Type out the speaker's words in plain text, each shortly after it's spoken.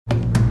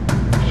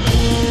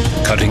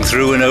cutting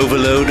through an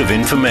overload of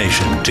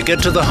information to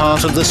get to the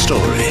heart of the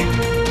story.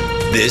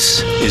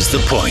 This is The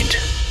Point.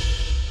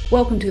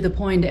 Welcome to The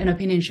Point, an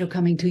opinion show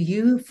coming to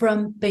you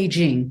from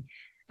Beijing.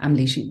 I'm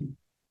Li Xin.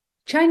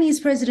 Chinese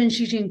President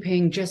Xi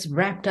Jinping just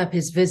wrapped up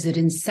his visit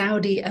in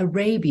Saudi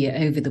Arabia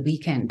over the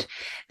weekend.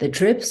 The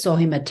trip saw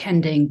him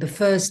attending the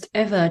first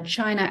ever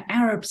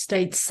China-Arab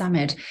States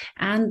Summit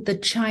and the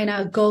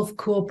China Gulf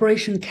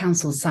Cooperation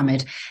Council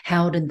Summit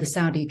held in the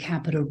Saudi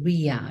capital,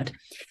 Riyadh.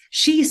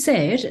 Xi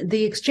said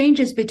the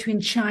exchanges between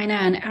China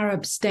and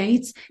Arab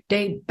states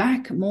date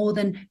back more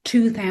than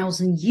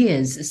 2,000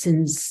 years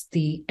since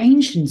the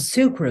ancient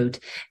Silk Road,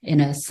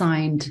 in a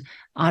signed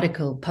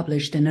article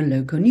published in a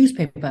local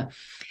newspaper.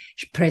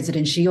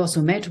 President Xi also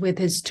met with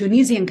his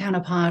Tunisian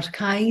counterpart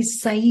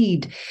Kais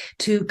Saied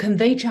to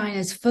convey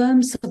China's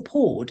firm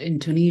support in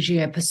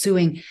Tunisia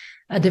pursuing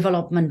a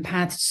development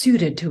path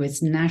suited to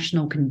its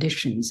national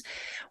conditions.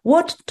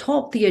 What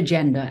topped the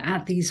agenda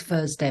at these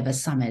first ever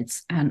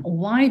summits, and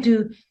why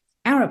do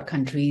Arab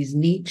countries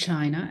need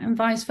China and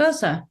vice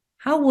versa?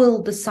 How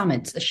will the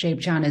summits shape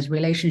China's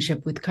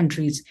relationship with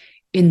countries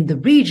in the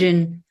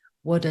region?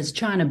 What does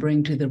China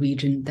bring to the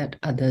region that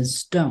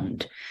others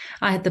don't?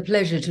 I had the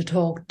pleasure to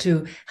talk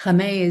to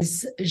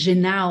Khamis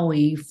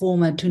Genaoui,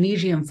 former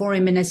Tunisian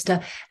foreign minister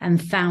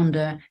and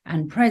founder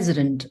and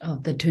president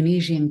of the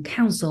Tunisian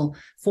Council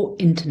for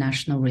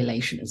International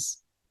Relations.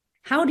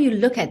 How do you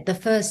look at the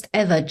first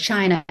ever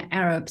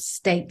China-Arab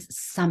States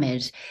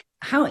Summit?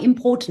 How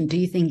important do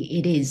you think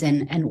it is,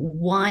 and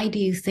why do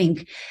you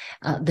think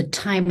the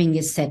timing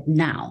is set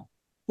now?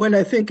 Well,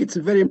 I think it's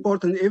a very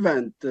important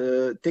event,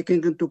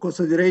 taking into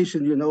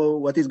consideration,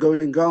 what is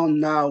going on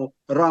now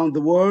around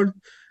the world.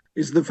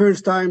 It's the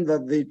first time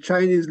that the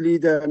Chinese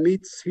leader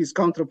meets his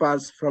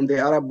counterparts from the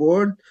Arab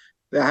world.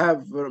 They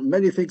have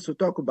many things to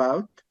talk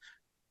about,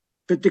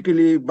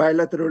 particularly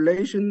bilateral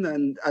relations.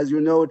 And as you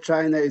know,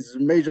 China is a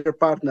major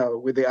partner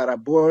with the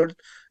Arab world,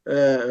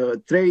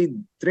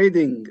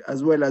 trading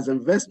as well as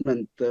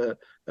investment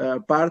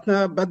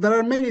partner. But there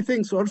are many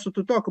things also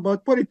to talk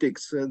about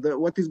politics,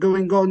 what is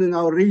going on in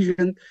our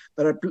region.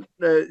 There are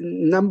a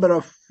number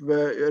of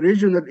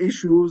regional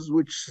issues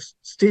which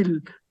still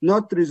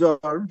not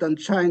resolved, and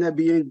China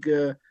being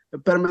a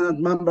permanent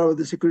member of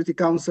the Security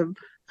Council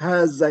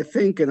has, I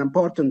think, an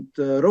important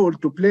role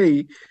to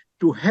play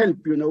to help,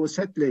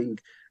 settling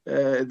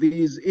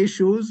these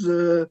issues.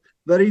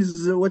 There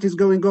is what is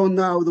going on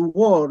now, the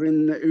war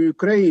in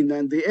Ukraine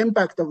and the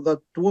impact of that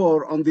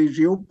war on the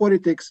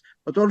geopolitics,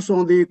 but also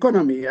on the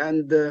economy.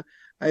 And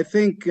I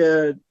think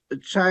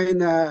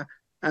China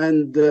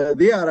and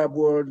the Arab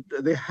world,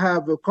 they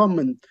have a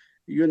common,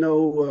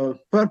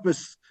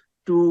 purpose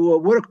to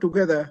work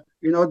together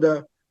in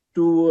order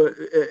to,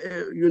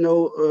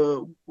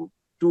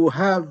 to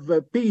have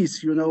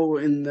peace,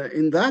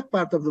 in that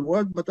part of the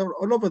world, but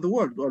all over the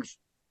world also.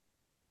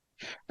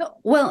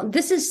 Well,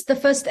 this is the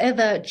first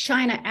ever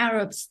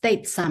China-Arab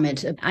States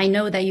Summit. I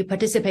know that you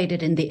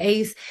participated in the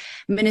 8th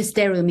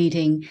ministerial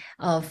meeting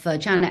of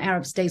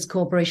China-Arab States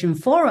Cooperation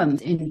Forum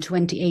in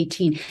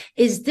 2018.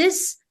 Is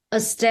this a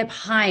step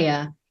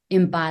higher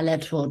in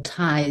bilateral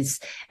ties?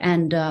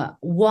 And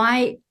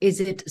why is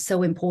it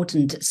so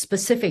important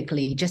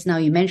specifically? Just now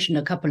you mentioned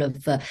a couple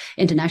of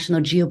international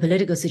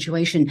geopolitical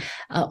situations.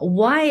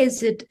 Why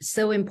is it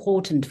so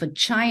important for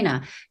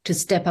China to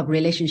step up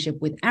relationship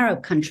with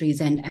Arab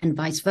countries and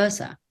vice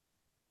versa?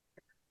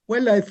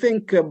 Well, I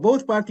think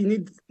both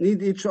parties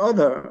need each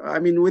other. I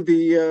mean, with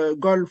the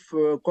Gulf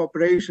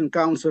Cooperation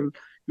Council,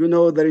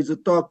 there is a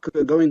talk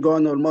going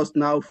on almost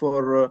now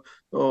for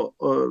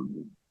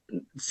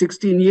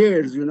 16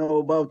 years,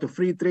 about a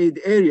free trade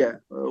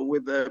area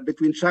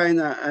between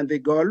China and the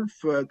Gulf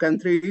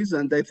countries.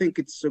 And I think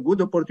it's a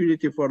good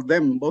opportunity for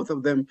them, both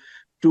of them,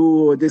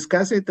 to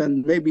discuss it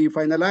and maybe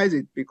finalize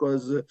it,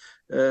 because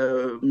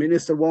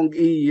Minister Wang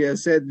Yi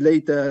said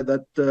later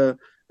that the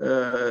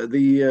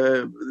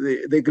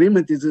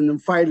agreement is in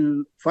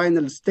the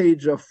final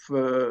stage of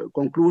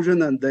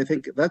conclusion. And I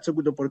think that's a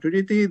good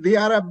opportunity. The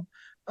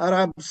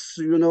Arabs,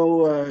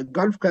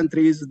 Gulf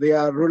countries, they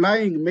are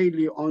relying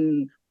mainly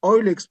on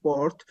oil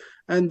export,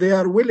 and they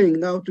are willing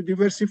now to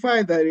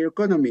diversify their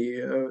economy,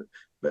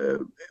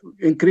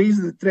 increase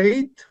the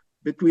trade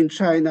between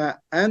China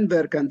and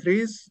their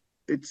countries.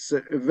 It's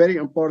very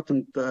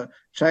important,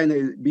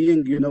 China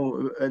being,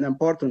 an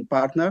important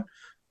partner,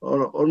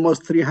 or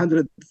almost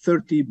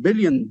 330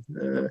 billion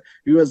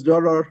US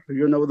dollar,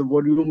 the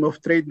volume of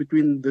trade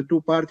between the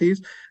two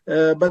parties,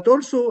 but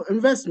also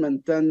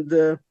investment. And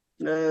the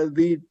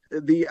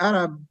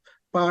Arab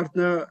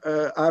partner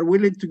are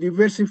willing to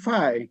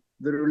diversify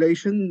the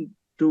relation,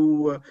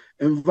 to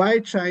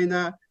invite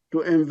China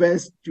to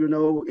invest,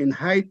 in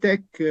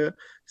high-tech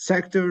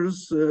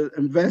sectors,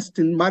 invest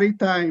in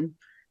maritime,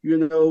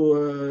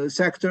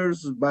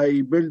 sectors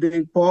by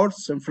building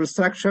ports,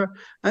 infrastructure.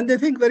 And I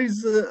think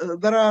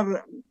there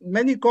are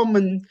many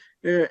common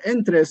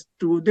interests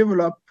to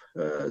develop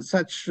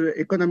such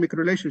economic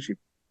relationship.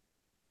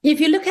 If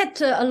you look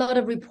at a lot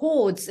of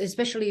reports,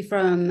 especially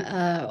from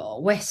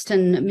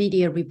Western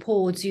media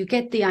reports, you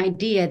get the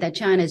idea that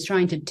China is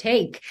trying to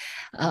take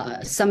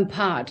some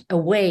part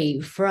away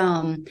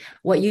from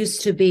what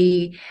used to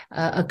be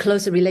a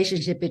closer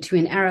relationship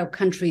between Arab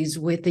countries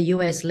with the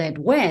US-led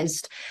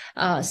West.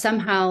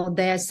 Somehow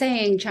they're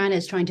saying China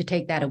is trying to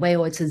take that away,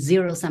 or it's a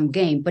zero-sum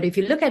game. But if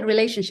you look at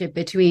relationship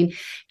between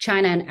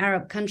China and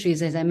Arab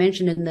countries, as I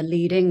mentioned in the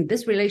leading,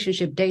 this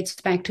relationship dates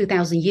back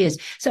 2,000 years.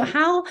 So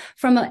how,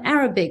 from an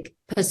Arabic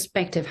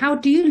perspective, how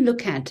do you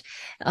look at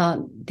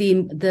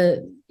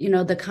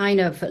the kind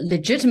of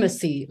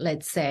legitimacy,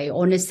 let's say,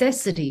 or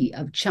necessity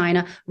of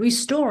China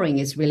restoring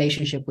its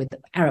relationship with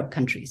Arab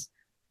countries?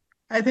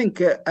 I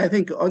think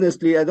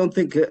honestly, I don't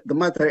think the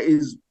matter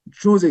is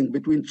choosing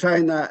between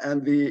China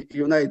and the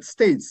United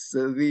States.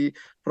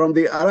 From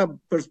the Arab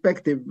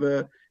perspective,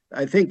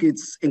 I think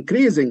it's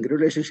increasing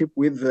relationship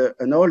with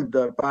an old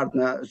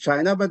partner,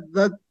 China, but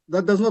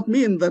that does not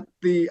mean that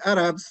the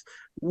Arabs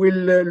will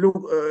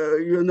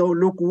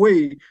look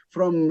away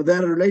from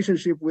their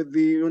relationship with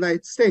the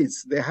United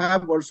States. They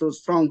have also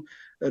strong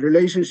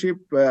relationship,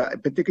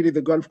 particularly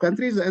the Gulf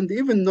countries and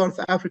even North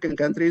African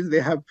countries. They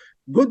have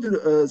good,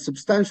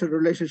 substantial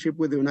relationship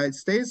with the United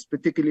States,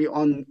 particularly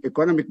on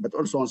economic, but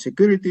also on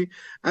security.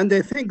 And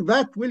I think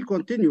that will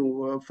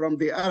continue from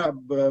the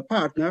Arab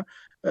partner.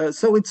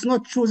 So it's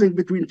not choosing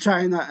between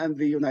China and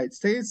the United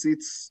States.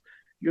 It's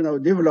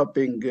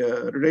developing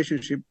a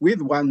relationship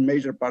with one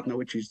major partner,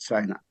 which is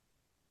China.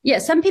 Yeah,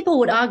 some people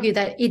would argue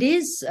that it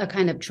is a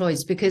kind of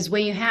choice, because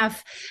when you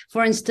have,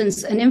 for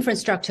instance, an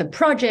infrastructure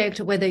project,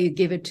 whether you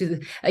give it to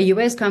a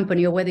US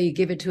company or whether you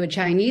give it to a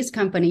Chinese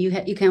company,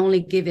 you can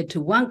only give it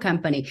to one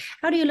company.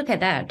 How do you look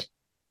at that?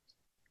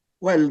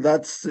 Well,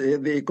 that's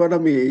the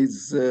economy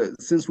is,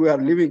 since we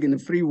are living in a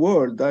free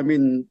world, I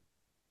mean,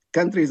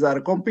 countries are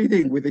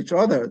competing with each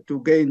other to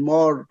gain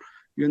more,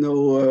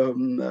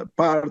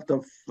 part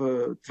of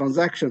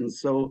transactions.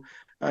 So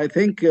I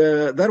think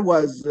there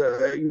was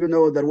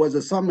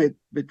a summit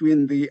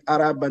between the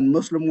Arab and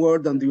Muslim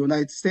world and the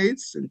United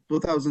States in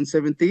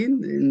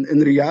 2017 in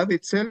Riyadh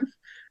itself.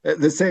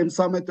 The same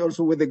summit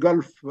also with the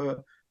Gulf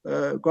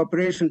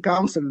Cooperation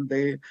Council.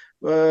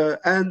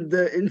 And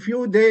in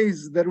few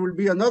days, there will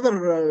be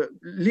another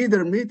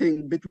leader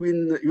meeting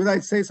between the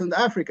United States and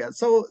Africa.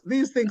 So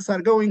these things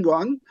are going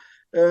on.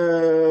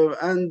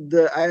 And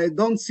I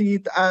don't see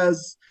it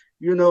as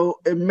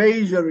a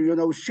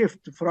major,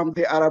 shift from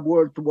the Arab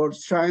world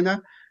towards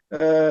China.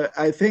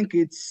 I think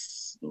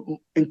it's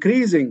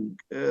increasing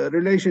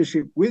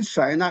relationship with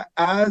China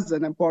as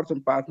an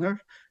important partner,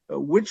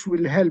 which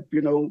will help,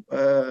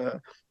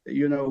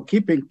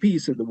 keeping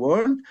peace in the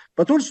world.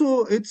 But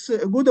also, it's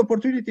a good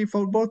opportunity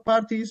for both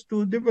parties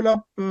to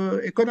develop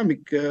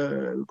economic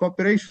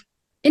cooperation.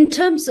 In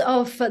terms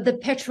of the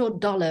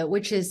petrodollar,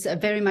 which is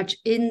very much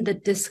in the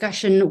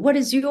discussion, what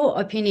is your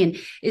opinion?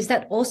 Is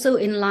that also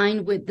in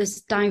line with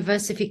this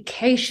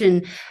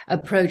diversification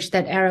approach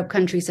that Arab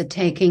countries are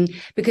taking?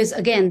 Because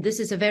again, this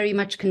is a very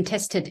much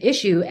contested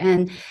issue,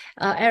 and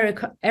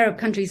Arab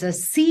countries are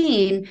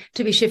seen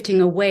to be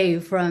shifting away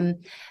from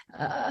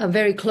a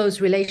very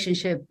close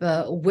relationship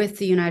with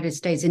the United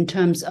States in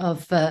terms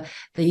of the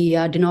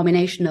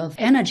denomination of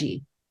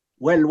energy.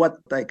 Well, what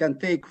I can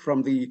take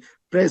from the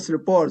press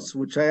reports,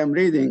 which I am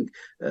reading,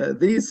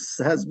 this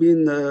has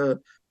been,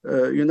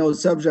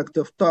 subject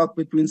of talk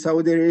between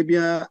Saudi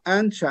Arabia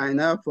and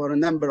China for a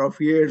number of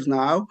years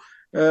now.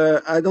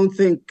 I don't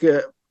think,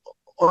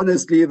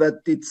 honestly,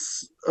 that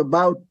it's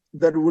about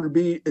there will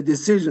be a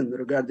decision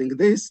regarding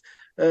this.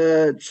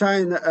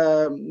 Saudi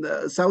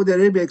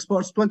Arabia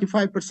exports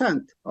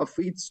 25% of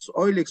its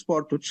oil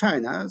export to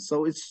China.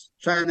 So it's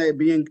China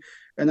being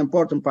an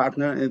important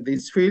partner in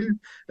this field.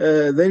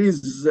 There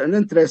is an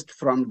interest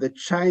from the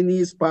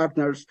Chinese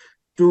partners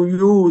to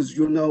use,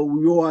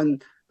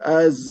 yuan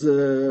as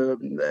a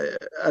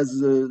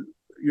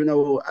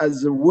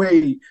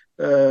way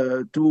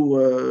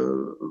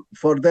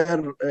for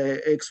their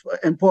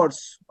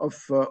imports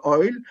of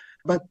oil.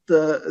 But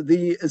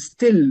the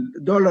still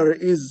dollar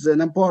is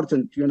an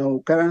important,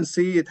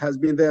 currency. It has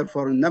been there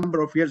for a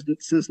number of years,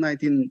 since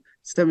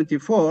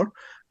 1974.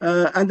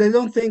 And I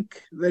don't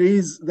think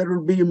there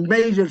will be a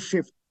major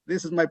shift.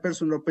 This is my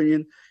personal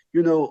opinion,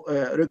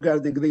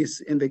 regarding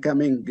this in the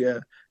coming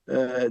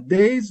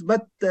days.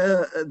 But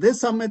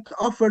this summit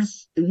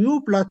offers a new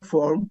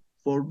platform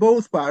for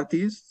both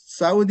parties,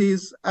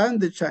 Saudis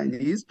and the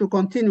Chinese, to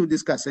continue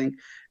discussing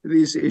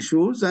these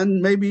issues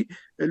and maybe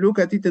look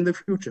at it in the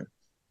future.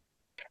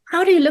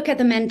 How do you look at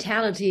the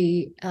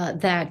mentality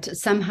that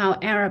somehow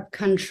Arab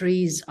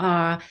countries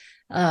are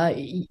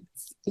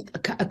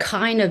a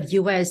kind of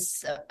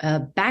U.S.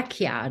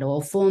 backyard,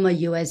 or former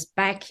U.S.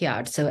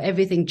 backyard? So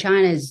everything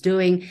China is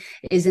doing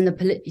is in the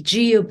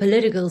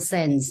geopolitical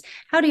sense.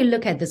 How do you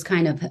look at this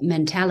kind of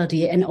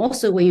mentality? And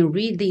also, when you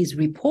read these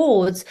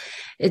reports,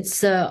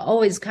 it's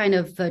always kind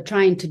of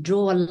trying to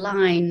draw a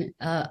line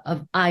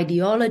of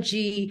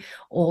ideology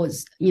or,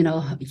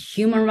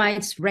 human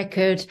rights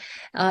record.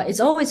 It's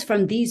always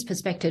from these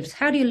perspectives.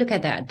 How do you look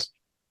at that?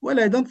 Well,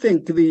 I don't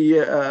think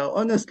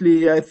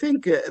honestly, I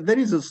think there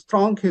is a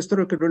strong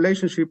historical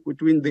relationship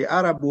between the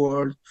Arab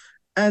world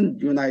and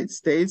the United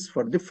States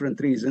for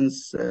different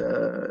reasons.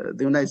 The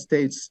United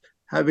States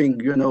having,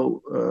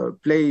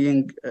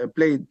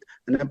 played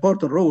an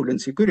important role in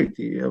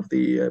security of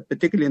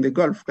particularly in the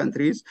Gulf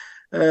countries,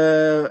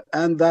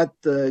 and that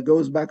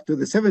goes back to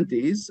the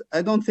 70s.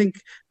 I don't think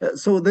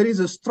so. There is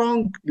a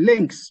strong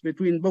links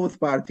between both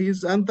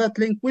parties, and that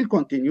link will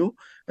continue,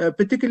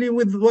 particularly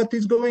with what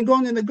is going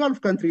on in the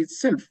Gulf country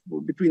itself,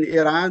 between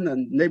Iran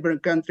and neighboring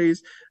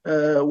countries,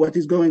 what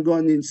is going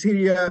on in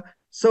Syria.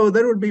 So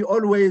there will be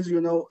always,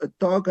 a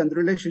talk and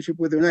relationship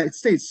with the United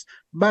States.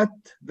 But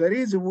there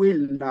is a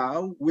will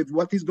now, with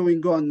what is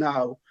going on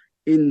now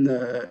in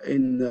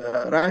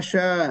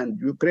Russia and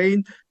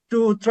Ukraine,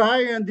 to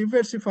try and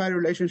diversify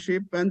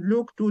relationship and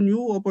look to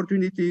new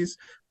opportunities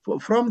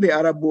from the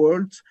Arab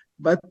world.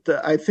 But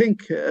I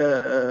think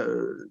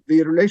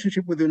the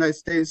relationship with the United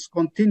States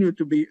continue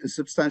to be a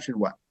substantial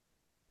one.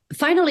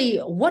 Finally,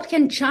 what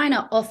can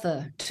China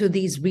offer to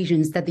these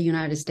regions that the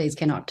United States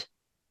cannot?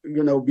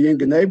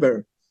 Being a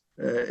neighbor,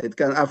 it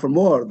can offer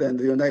more than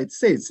the United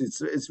States.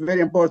 It's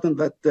very important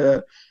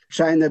that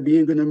China,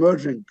 being an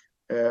emerging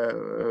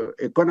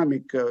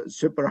economic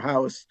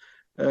superhouse,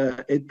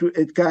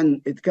 it can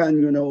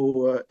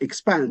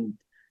expand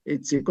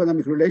its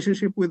economic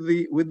relationship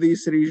with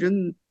this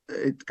region.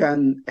 It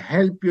can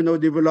help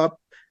develop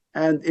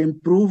and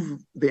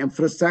improve the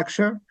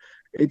infrastructure.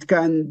 It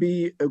can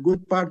be a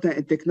good partner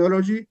in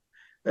technology.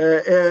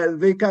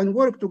 They can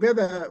work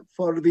together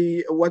for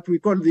what we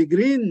call the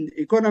green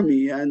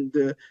economy and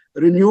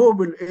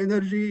renewable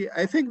energy.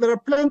 I think there are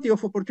plenty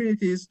of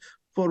opportunities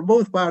for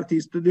both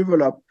parties to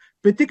develop,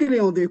 particularly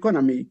on the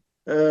economy,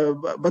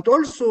 but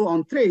also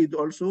on trade.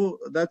 Also,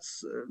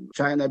 that's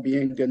China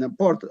being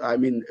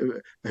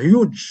a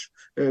huge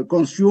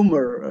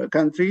consumer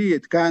country.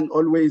 It can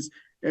always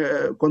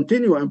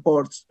continue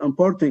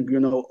importing,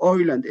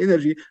 oil and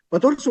energy,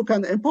 but also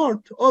can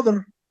import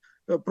other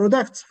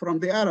products from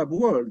the Arab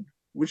world,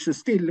 which is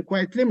still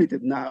quite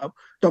limited now.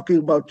 Talking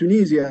about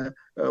Tunisia,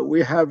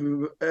 we have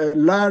a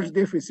large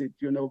deficit,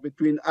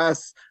 between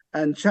us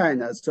and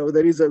China. So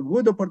there is a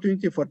good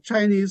opportunity for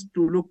Chinese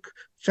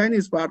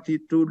party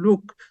to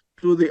look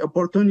to the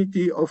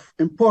opportunity of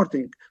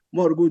importing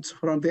more goods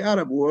from the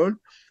Arab world.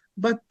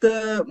 But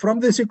from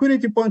the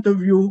security point of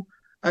view,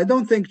 I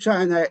don't think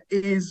China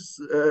is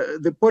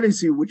the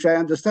policy, which I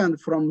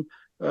understand from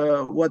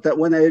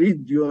when I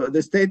read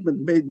the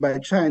statement made by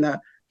China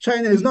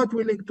is not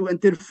willing to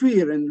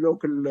interfere in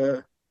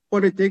local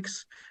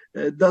politics,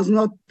 does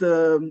not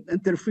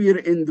interfere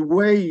in the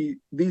way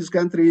these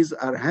countries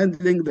are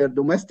handling their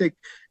domestic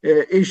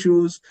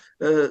issues.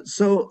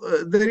 So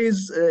there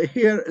is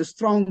here a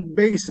strong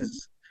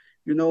basis,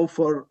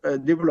 for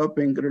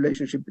developing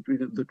relationship between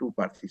the two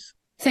parties.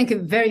 Thank you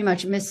very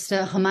much,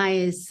 Mr.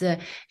 Homaïs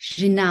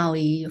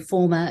Jinaoui,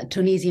 former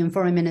Tunisian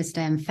foreign minister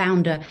and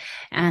founder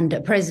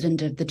and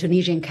president of the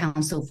Tunisian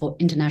Council for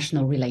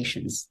International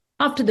Relations.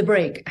 After the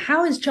break,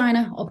 how is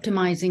China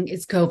optimizing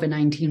its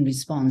COVID-19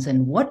 response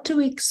and what to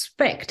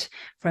expect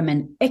from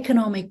an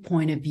economic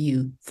point of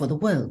view for the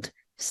world?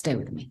 Stay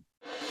with me.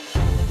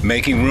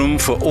 Making room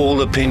for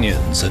all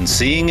opinions and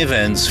seeing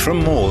events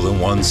from more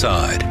than one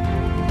side.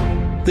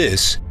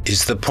 This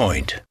is The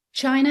Point.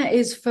 China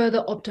is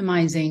further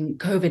optimizing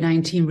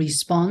COVID-19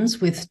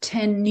 response with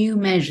 10 new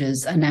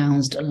measures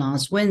announced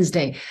last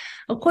Wednesday.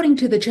 According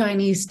to the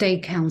Chinese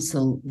State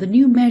Council, the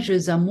new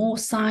measures are more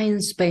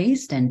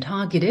science-based and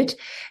targeted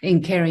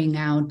in carrying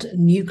out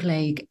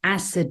nucleic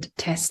acid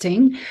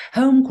testing,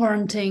 home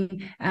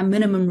quarantine, and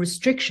minimum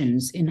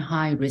restrictions in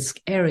high-risk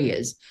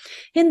areas.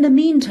 In the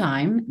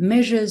meantime,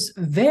 measures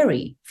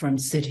vary from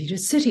city to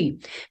city.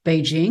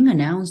 Beijing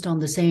announced on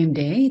the same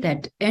day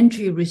that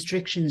entry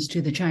restrictions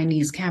to the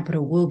Chinese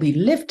capital will be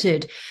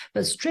lifted,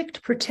 but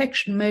strict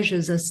protection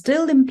measures are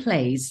still in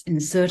place in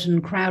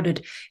certain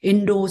crowded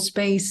indoor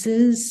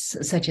spaces,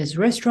 such as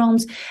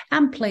restaurants,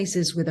 and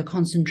places with a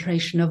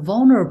concentration of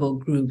vulnerable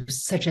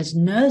groups, such as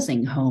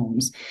nursing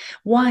homes.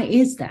 Why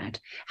is that?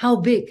 How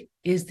big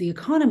is the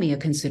economy a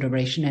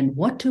consideration, and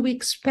what to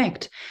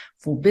expect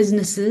for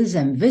businesses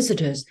and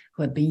visitors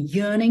who have been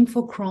yearning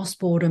for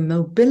cross-border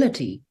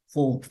mobility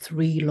for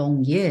 3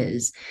 long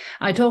years?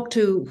 I talked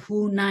to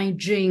Hu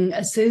Naijing,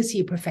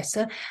 Associate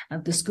Professor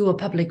of the School of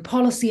Public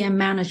Policy and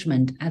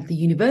Management at the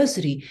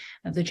University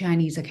of the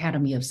Chinese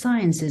Academy of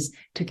Sciences,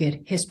 to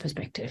get his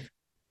perspective.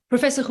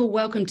 Professor Hu,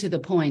 welcome to The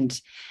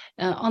Point.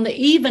 On the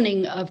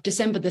evening of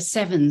December the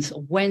 7th,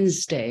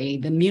 Wednesday,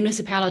 the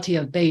municipality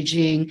of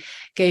Beijing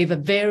gave a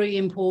very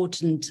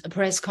important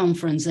press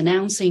conference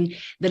announcing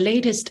the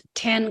latest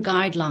 10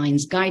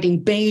 guidelines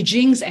guiding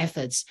Beijing's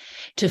efforts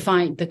to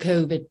fight the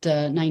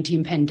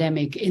COVID-19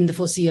 pandemic in the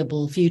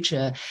foreseeable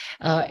future.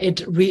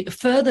 It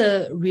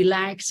further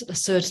relaxed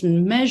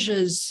certain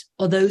measures,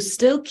 although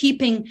still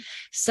keeping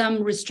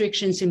some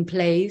restrictions in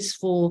place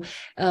for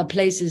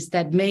places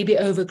that may be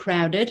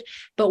overcrowded.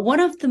 But one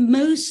of the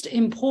most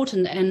important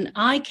and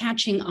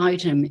eye-catching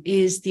item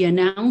is the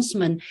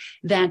announcement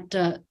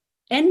that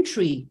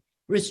entry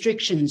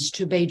restrictions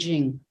to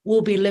Beijing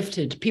will be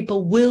lifted.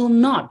 People will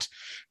not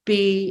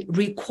be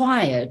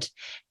required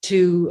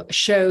to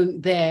show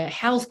their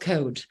health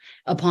code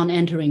upon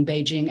entering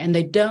Beijing, and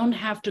they don't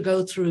have to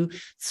go through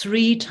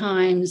 3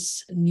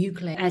 times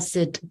nucleic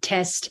acid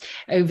test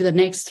over the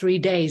next 3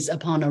 days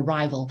upon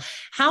arrival.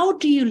 How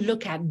do you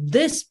look at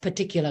this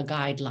particular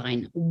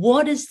guideline?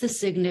 What is the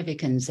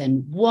significance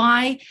and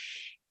why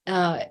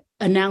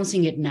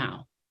announcing it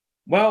now?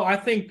 Well, I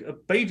think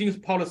Beijing's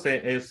policy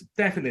is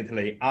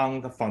definitely on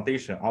the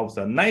foundation of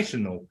the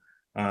national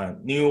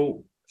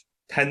new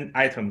 10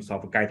 items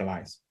of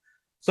guidelines.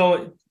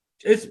 So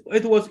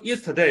it was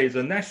yesterday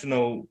the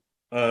national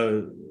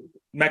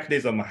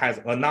mechanism has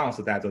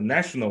announced that the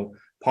national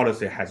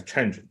policy has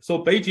changed.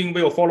 So Beijing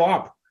will follow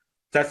up.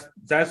 That's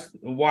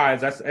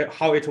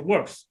how it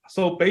works.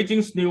 So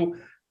Beijing's new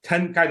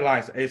 10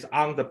 guidelines is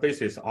on the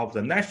basis of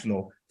the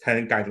national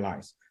 10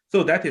 guidelines.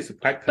 So that is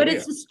quite clear. But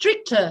it's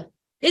stricter.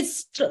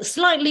 It's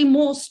slightly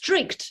more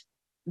strict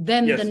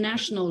than Yes. the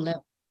national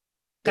level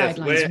Yes,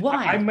 guidelines.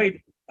 Why? I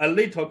made a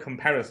little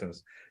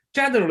comparisons.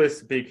 Generally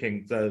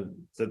speaking, the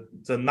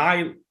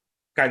 9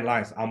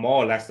 guidelines are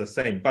more or less the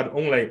same, but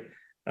only,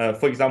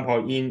 for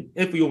example,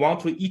 if you want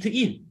to eat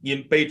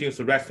in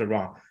Beijing's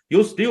restaurant,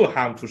 you still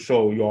have to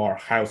show your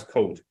health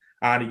code,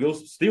 and you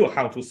still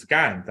have to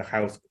scan the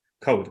health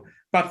code.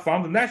 But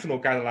from the national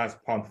guidelines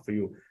point of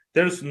view,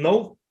 there's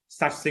no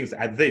such things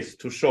as this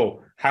to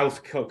show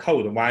health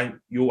code when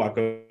you are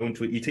going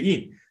to eat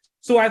in.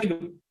 So I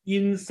think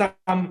in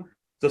some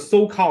the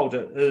so-called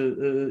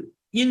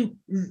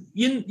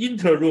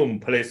interim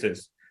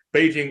places,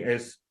 Beijing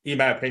is, in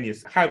my opinion,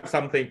 have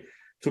something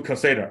to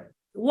consider.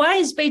 Why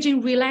is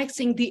Beijing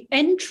relaxing the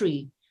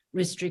entry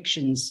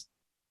restrictions?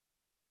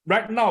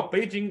 Right now,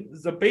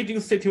 the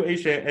Beijing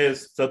situation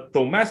is the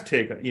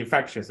domestic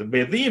infections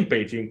within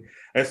Beijing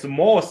is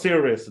more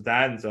serious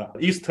than the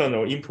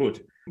external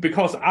input,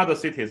 because other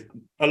cities,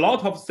 a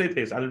lot of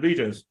cities and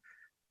regions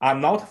are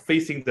not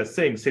facing the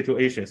same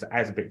situations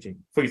as Beijing.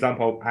 For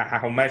example, I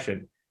have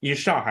mentioned in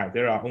Shanghai,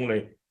 there are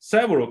only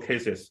several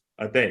cases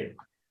a day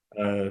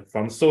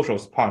from social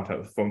point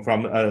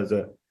from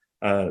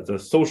the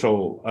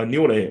social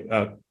newly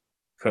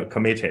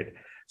committed.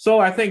 So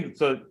I think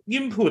the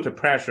input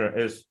pressure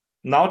is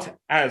not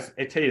as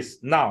it is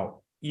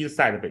now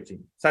inside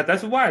Beijing. So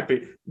that's why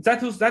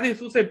that is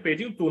to say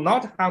Beijing do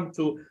not have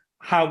to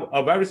have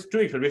a very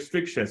strict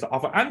restrictions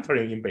of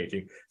entering in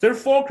Beijing. Their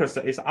focus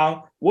is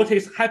on what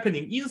is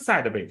happening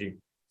inside Beijing.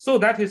 So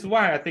that is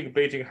why I think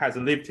Beijing has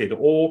lifted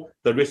all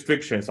the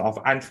restrictions of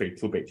entry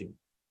to Beijing.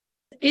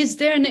 Is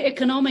there an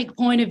economic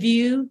point of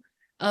view,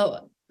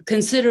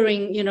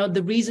 considering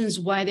the reasons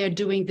why they're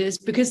doing this?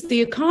 Because the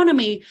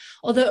economy,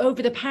 although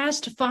over the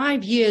past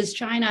 5 years,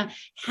 China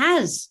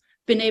has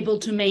been able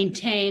to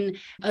maintain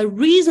a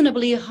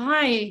reasonably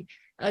high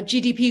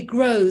GDP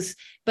growth,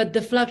 but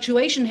the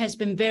fluctuation has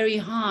been very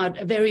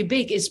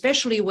big,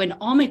 especially when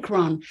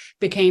Omicron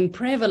became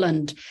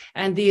prevalent.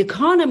 And the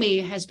economy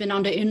has been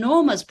under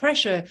enormous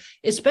pressure,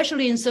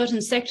 especially in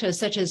certain sectors,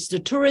 such as the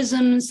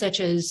tourism, such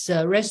as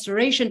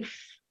restaurants.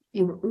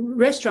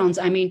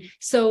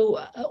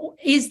 So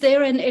is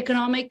there an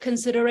economic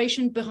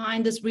consideration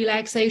behind this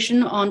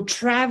relaxation on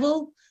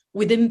travel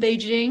within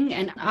Beijing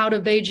and out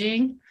of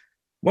Beijing?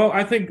 Well,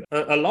 I think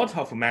a lot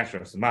of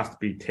measures must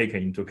be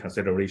taken into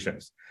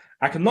considerations.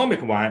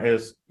 Economic one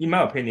is, in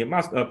my opinion,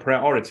 must a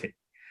priority.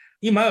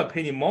 In my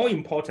opinion, more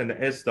important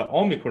is the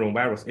Omicron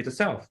virus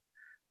itself.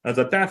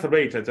 The death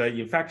rate, the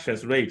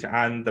infections rate,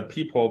 and the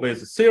people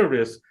with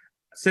serious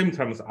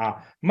symptoms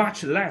are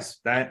much less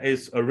than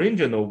its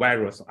original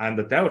virus and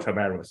the Delta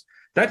virus.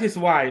 That is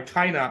why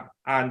China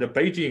and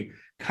Beijing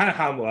can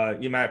have,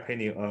 in my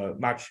opinion,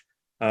 much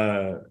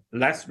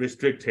less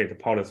restricted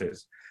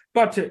policies.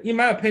 But in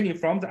my opinion,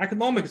 from the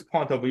economics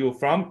point of view,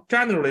 from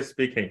generally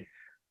speaking,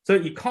 the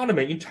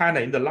economy in China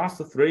in the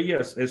last 3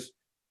 years is,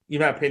 in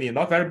my opinion,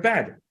 not very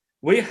bad.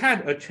 We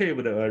had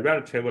achieved a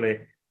relatively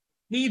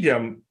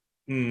medium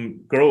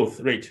growth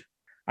rate.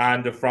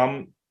 And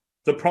from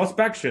the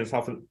prospections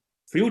of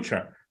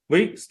future,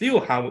 we still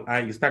have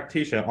an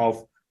expectation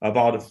of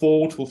about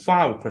 4 to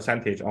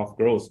 5% of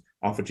growth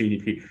of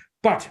GDP.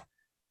 But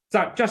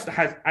that just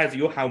as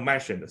you have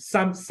mentioned,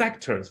 some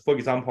sectors, for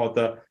example,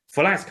 the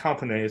flight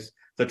companies,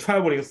 the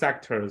traveling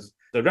sectors,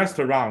 the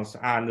restaurants,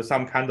 and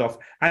some kind of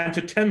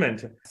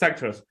entertainment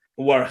sectors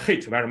were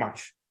hit very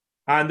much.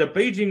 And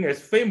Beijing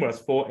is famous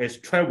for its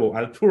travel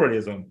and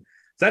tourism.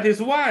 That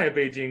is why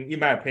Beijing, in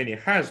my opinion,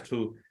 has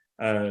to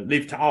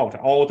lift out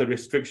all the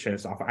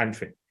restrictions of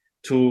entry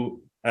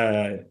to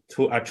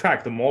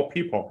attract more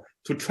people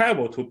to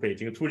travel to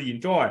Beijing, to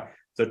enjoy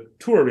the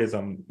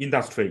tourism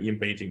industry in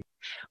Beijing.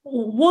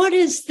 What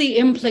is the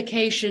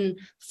implication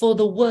for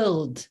the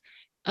world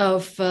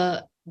of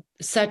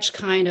such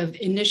kind of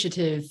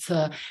initiative?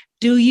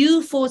 Do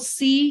you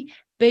foresee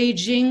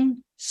Beijing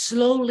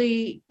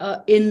slowly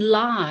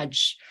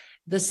enlarge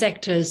the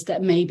sectors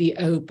that may be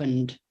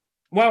opened?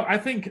 Well, I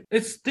think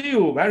it's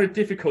still very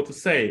difficult to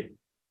say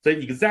the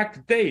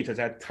exact date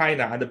that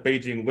China and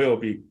Beijing will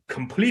be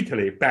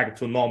completely back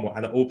to normal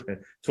and open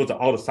to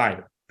the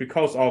outside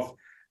because of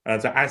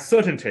the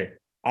uncertainty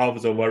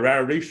of the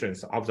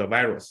variations of the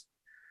virus.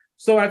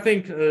 So I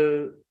think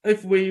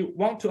if we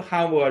want to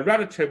have a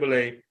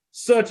relatively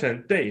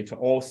certain date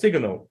or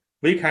signal,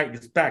 we can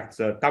expect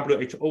the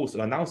WHO's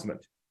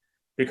announcement.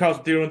 Because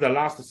during the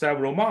last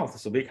several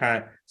months, we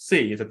can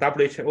see the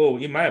WHO,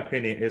 in my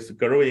opinion, is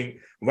growing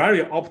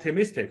very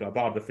optimistic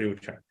about the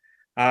future.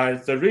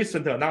 The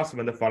recent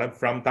announcement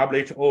from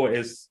WHO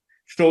is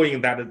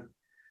showing that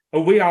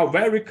we are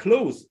very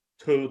close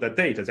to the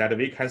date that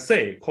we can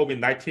say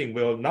COVID-19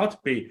 will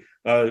not be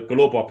a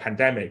global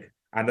pandemic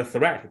and a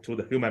threat to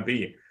the human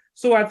being.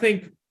 So I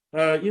think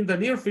in the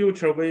near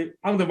future,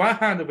 on the one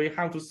hand, we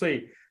have to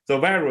see the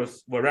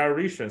virus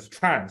variations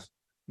trends,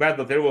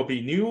 whether there will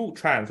be new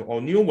trends or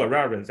new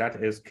variants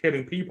that is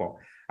killing people.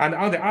 And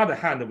on the other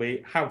hand,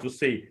 we have to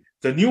see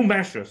the new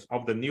measures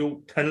of the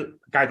new 10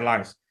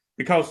 guidelines,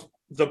 because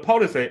the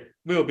policy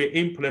will be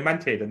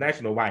implemented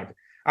nationwide.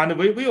 And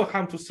we will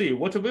have to see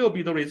what will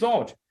be the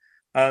result.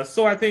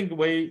 So I think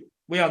we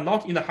are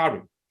not in a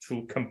hurry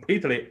to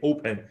completely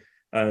open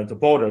the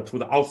border to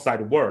the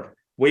outside world.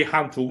 We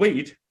have to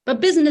wait. But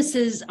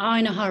businesses are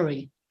in a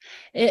hurry,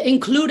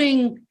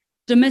 including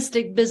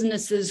domestic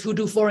businesses who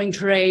do foreign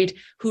trade,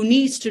 who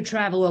needs to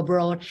travel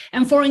abroad,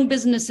 and foreign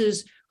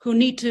businesses who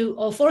need to,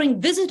 or foreign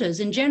visitors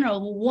in general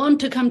who want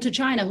to come to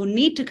China, who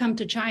need to come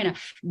to China.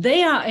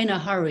 They are in a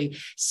hurry.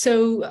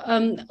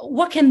 So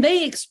what can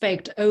they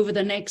expect over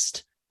the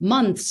next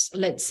months,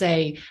 let's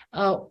say?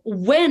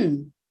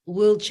 When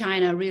will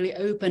China really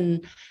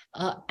open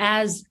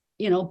as,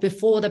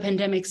 before the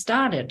pandemic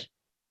started?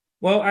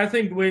 Well, I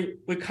think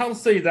we can't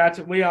say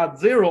that we are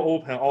zero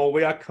open or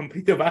we are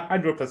completely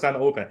 100%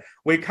 open.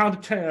 We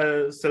can't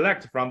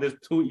select from these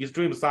two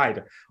extreme sides.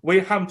 We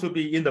have to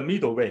be in the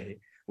middle way.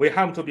 We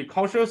have to be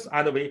cautious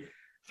and we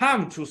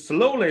have to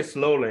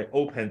slowly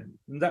open.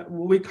 That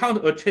we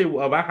can't achieve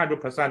a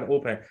 100%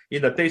 open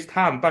in a day's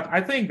time. But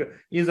I think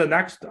in the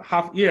next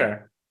half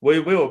year,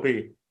 we will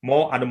be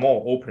more and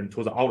more open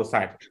to the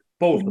outside.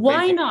 Both.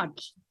 Why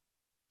not?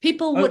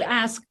 People would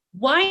ask,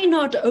 why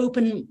not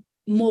open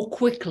more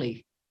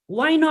quickly?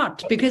 Why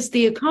not? Because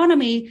the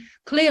economy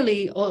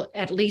clearly, or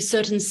at least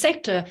certain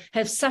sector,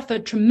 have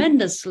suffered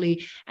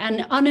tremendously,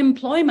 and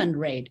unemployment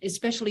rate,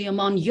 especially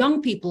among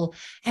young people,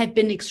 have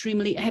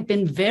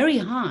been very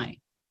high.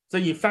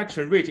 The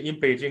infection rate in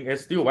Beijing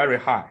is still very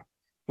high.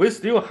 We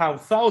still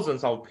have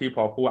thousands of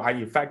people who are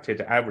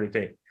infected every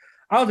day.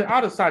 On the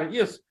other side,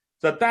 yes,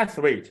 the death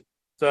rate,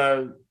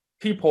 the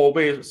people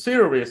with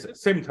serious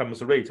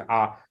symptoms rate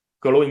are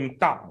going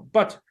down,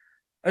 but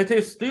it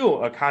is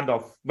still a kind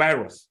of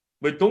virus.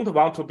 We don't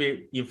want to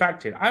be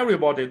infected.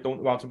 Everybody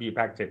don't want to be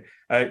infected.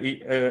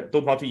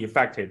 Don't want to be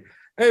infected.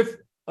 If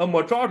a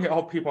majority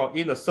of people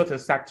in a certain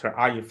sector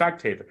are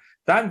infected,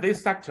 then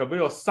this sector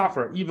will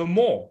suffer even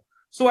more.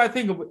 So I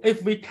think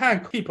if we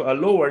can keep a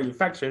lower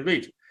infection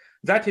rate,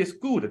 that is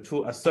good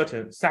to a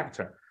certain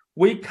sector.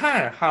 We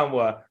can have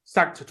a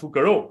sector to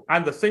grow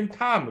and at the same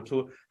time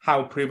to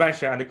have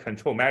prevention and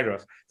control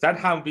measures that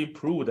have been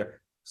proved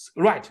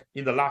right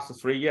in the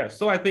last 3 years.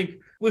 So I think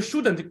we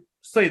shouldn't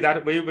say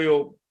that we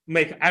will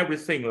make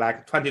everything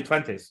like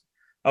 2020s.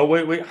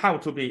 We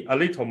have to be a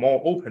little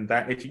more open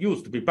than it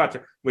used to be,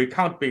 but we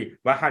can't be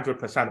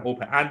 100%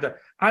 open. And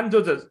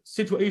under the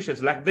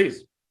situations like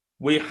this,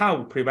 we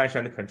have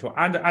prevention and control.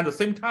 And at the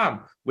same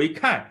time, we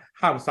can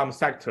have some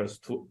sectors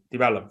to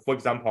develop. For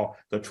example,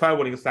 the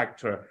traveling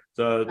sector,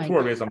 the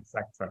tourism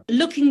sector.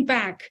 Looking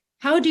back,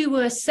 how do you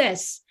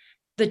assess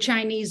the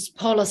Chinese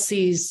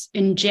policies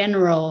in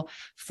general,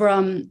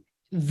 from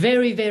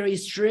very, very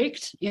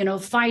strict,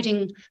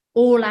 fighting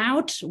all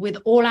out with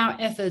all our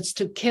efforts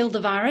to kill the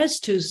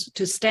virus, to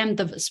stem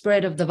the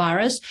spread of the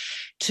virus,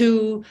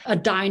 to a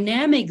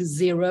dynamic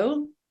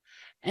zero,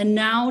 and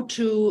now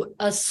to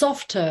a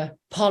softer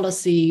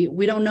policy?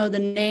 We don't know the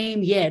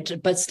name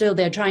yet, but still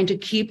they're trying to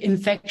keep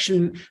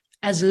infection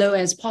as low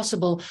as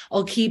possible,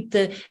 or keep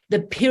the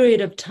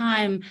period of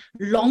time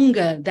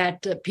longer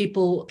that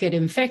people get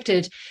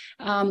infected.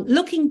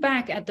 Looking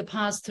back at the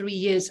past 3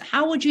 years,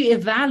 how would you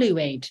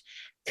evaluate,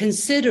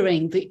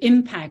 considering the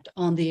impact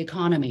on the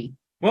economy?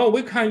 Well,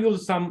 we can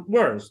use some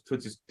words to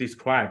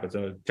describe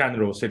the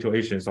general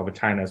situations of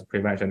China's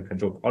prevention and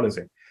control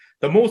policy.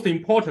 The most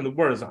important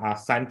words are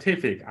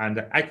scientific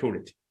and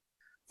accurate.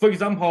 For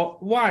example,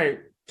 why,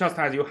 just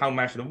as you have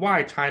mentioned,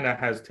 why China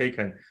has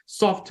taken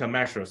softer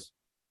measures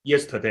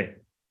yesterday?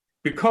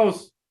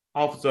 Because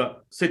of the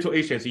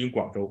situations in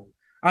Guangzhou.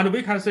 And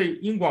we can say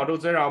in Guangzhou,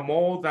 there are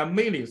more than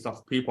millions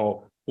of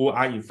people who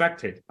are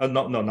infected.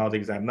 Not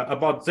exactly,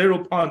 about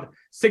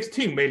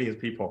 0.16 million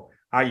people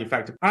are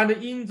infected. And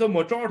in the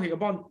majority,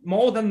 about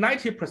more than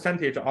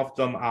 90% of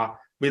them are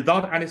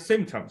without any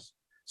symptoms.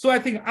 So I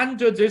think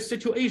under this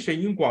situation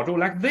in Guangzhou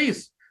like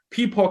this,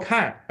 people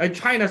can,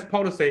 China's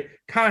policy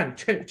can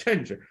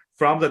change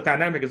from the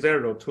dynamic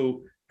zero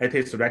to it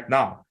is right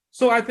now.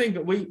 So I think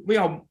we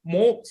are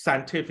more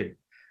scientific.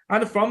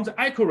 And from the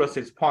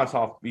accuracy point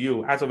of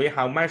view, as we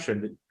have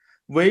mentioned,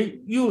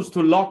 we used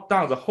to lock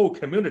down the whole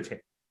community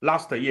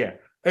last year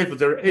if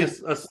there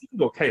is a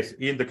single case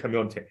in the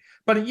community.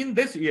 But in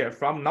this year,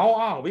 from now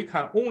on, we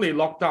can only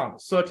lock down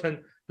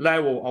certain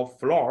level of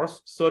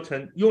floors,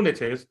 certain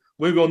unities.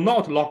 We will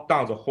not lock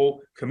down the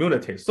whole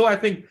community. So I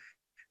think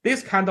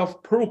this kind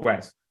of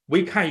progress,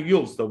 we can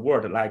use the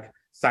word like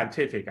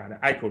scientific and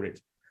accurate.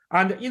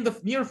 And in the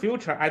near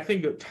future, I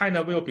think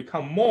China will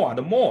become more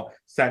and more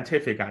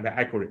scientific and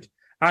accurate.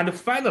 And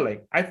finally,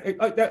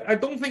 I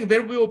don't think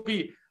there will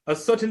be a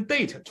certain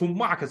date to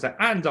mark the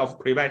end of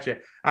prevention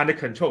and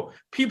control.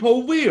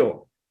 People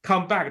will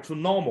come back to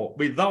normal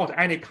without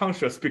any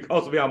conscience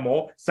because we are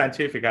more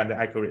scientific and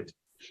accurate.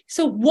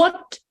 So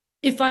what,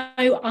 if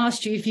I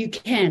asked you, if you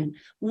can,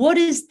 what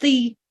is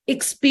the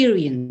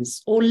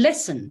experience or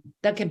lesson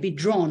that can be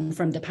drawn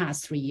from the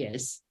past 3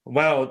 years?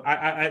 Well,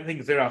 I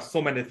think there are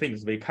so many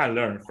things we can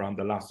learn from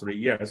the last 3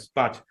 years,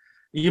 but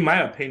in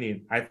my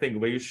opinion, I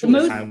think we should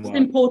have...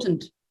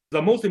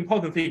 The most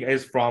important thing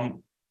is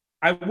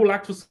I would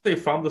like to say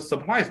from the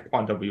supply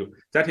point of view,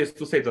 that is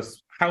to say the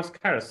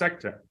healthcare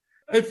sector.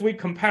 If we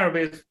compare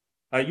with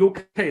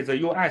UK, the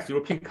US,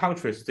 European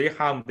countries, they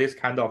have this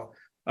kind of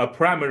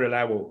primary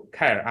level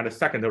care and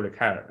secondary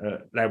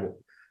care level.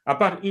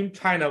 But in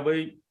China,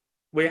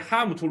 we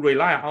have to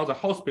rely on the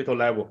hospital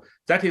level.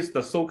 That is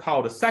the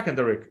so-called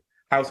secondary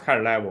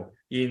healthcare level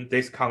in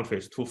these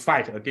countries to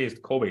fight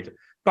against COVID.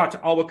 But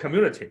our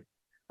community,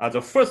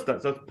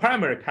 the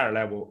primary care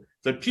level,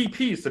 the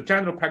GPs, the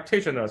general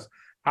practitioners,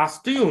 are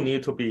still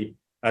need to be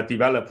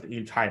developed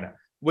in China.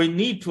 We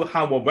need to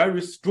have a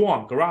very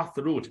strong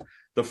grassroots,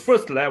 the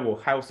first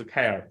level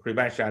healthcare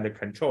prevention and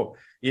control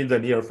in the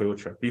near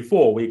future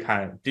before we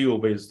can deal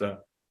with the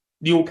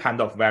new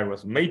kind of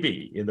virus,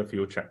 maybe in the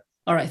future.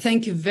 All right.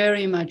 Thank you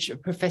very much,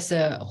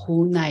 Professor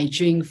Hu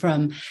Naijun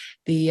from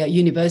the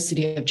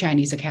University of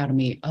Chinese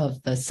Academy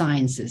of the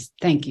Sciences.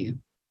 Thank you.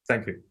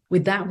 Thank you.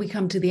 With that, we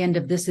come to the end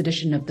of this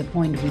edition of The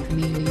Point with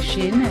me, Li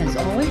Xin. As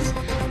always,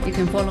 you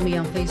can follow me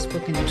on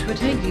Facebook and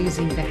Twitter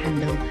using the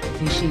handle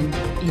Li Xin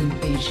in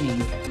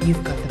Beijing.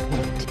 You've got the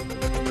point.